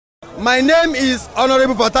My name is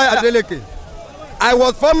Honourable Fataye Adeleke. I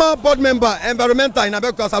was former board member environmental in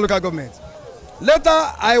Adeleke local government. Later,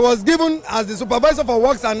 I was given as the supervisor for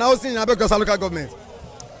works and housing in Adeleke local government.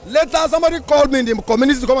 Later, somebody called me in the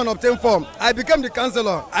community to come and obtain form. I became the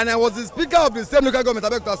councillor and I was the speaker of the same local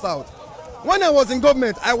government, Adeleke South. When I was in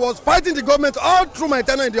government, I was fighting the government all through my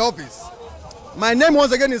tenure in the office. My name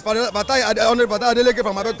once again is Honourable Fataye Adeleke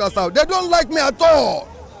from Adeleke South. They don't like me at all.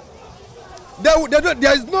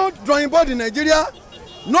 There is no drawing board in Nigeria,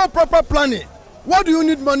 no proper planning. What do you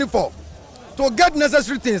need money for? To get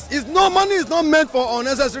necessary things. Money is not meant for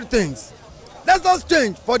unnecessary things. Let us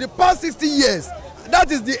change. For the past 60 years,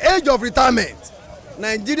 that is the age of retirement.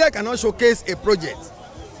 Nigeria cannot showcase a project.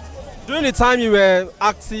 During the time you were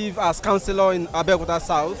active as councillor in Adeleke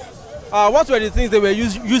South, what were the things they were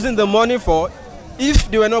using the money for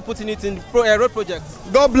if they were not putting it in road projects?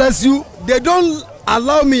 God bless you. They don't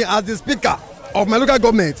allow me as the speaker of my local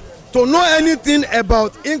government to know anything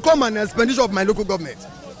about income and expenditure of my local government.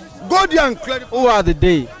 Go there and clarify. Who are the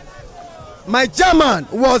day? My chairman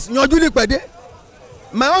was Nyojuli Pede.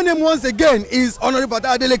 My own name once again is Honourable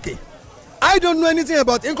Fataye Adeleke. I don't know anything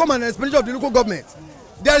about income and expenditure of the local government.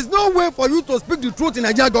 There is no way for you to speak the truth in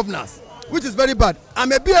Nigerian governance, which is very bad.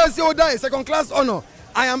 I'm a BSc holder, a second-class honor.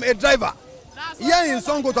 I am a driver. Here in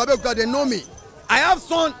Songo to Adeleke, they know me. I have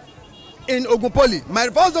son in Ogunpoli. My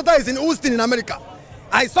first daughter is in Houston in America.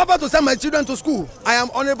 I suffer to send my children to school. I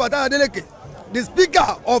am Honourable Fataye Adeleke, the speaker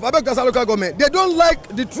of Adeleke local government. They don't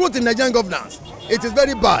like the truth in Nigerian governance. It is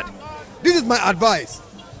very bad. This is my advice.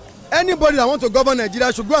 Anybody that wants to govern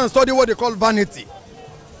Nigeria should go and study what they call vanity.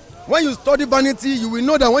 When you study vanity, you will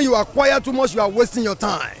know that when you acquire too much, you are wasting your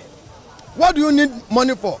time. What do you need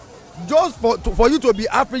money for? Just for you to be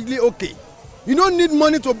averagely okay. You don't need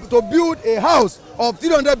money to build a house of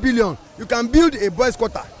 300 billion. You can build a boys'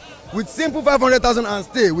 quarter with simple 500,000 and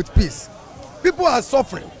stay with peace. People are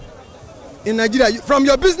suffering in Nigeria. From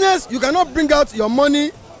your business, you cannot bring out your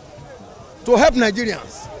money to help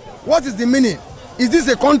Nigerians. What is the meaning? Is this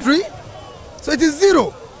a country? So it is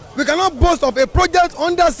zero. We cannot boast of a project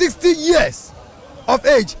under 60 years of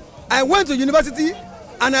age. I went to university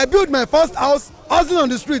and I built my first house hustling on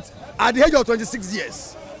the street at the age of 26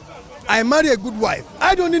 years. I married a good wife.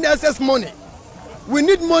 I don't need excess money. We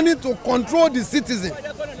need money to control the citizen.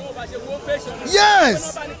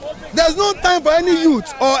 Yes, there's no time for any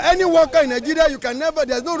youth or any worker in Nigeria.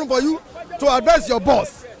 There's no room for you to address your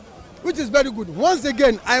boss, which is very good. Once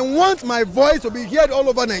again, I want my voice to be heard all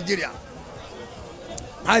over Nigeria.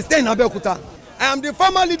 I stay in Abeokuta. I am the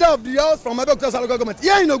former leader of the house from Abeokuta local government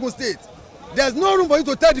here in Ogun State. There's no room for you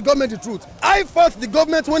to tell the government the truth. I fought the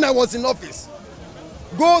government when I was in office.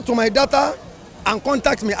 Go to my data and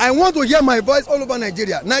contact me. I want to hear my voice all over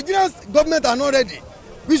Nigeria. Nigeria's government are not ready.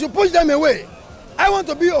 We should push them away. I want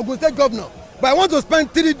to be Ogun State governor, but I want to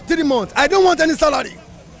spend three months. I don't want any salary.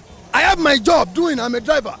 I have my job doing. I'm a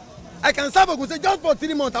driver. I can serve Ogun State just for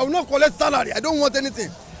 3 months. I will not collect salary. I don't want anything.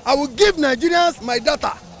 I will give Nigerians my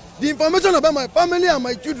data, the information about my family and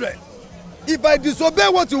my children. If I disobey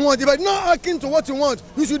what you want, if I'm not akin to what you want,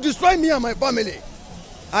 you should destroy me and my family.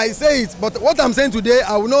 I say it, but what I'm saying today,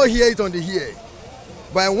 I will not hear it on the ear.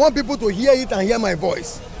 But I want people to hear it and hear my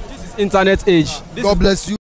voice. This is internet age. God bless you.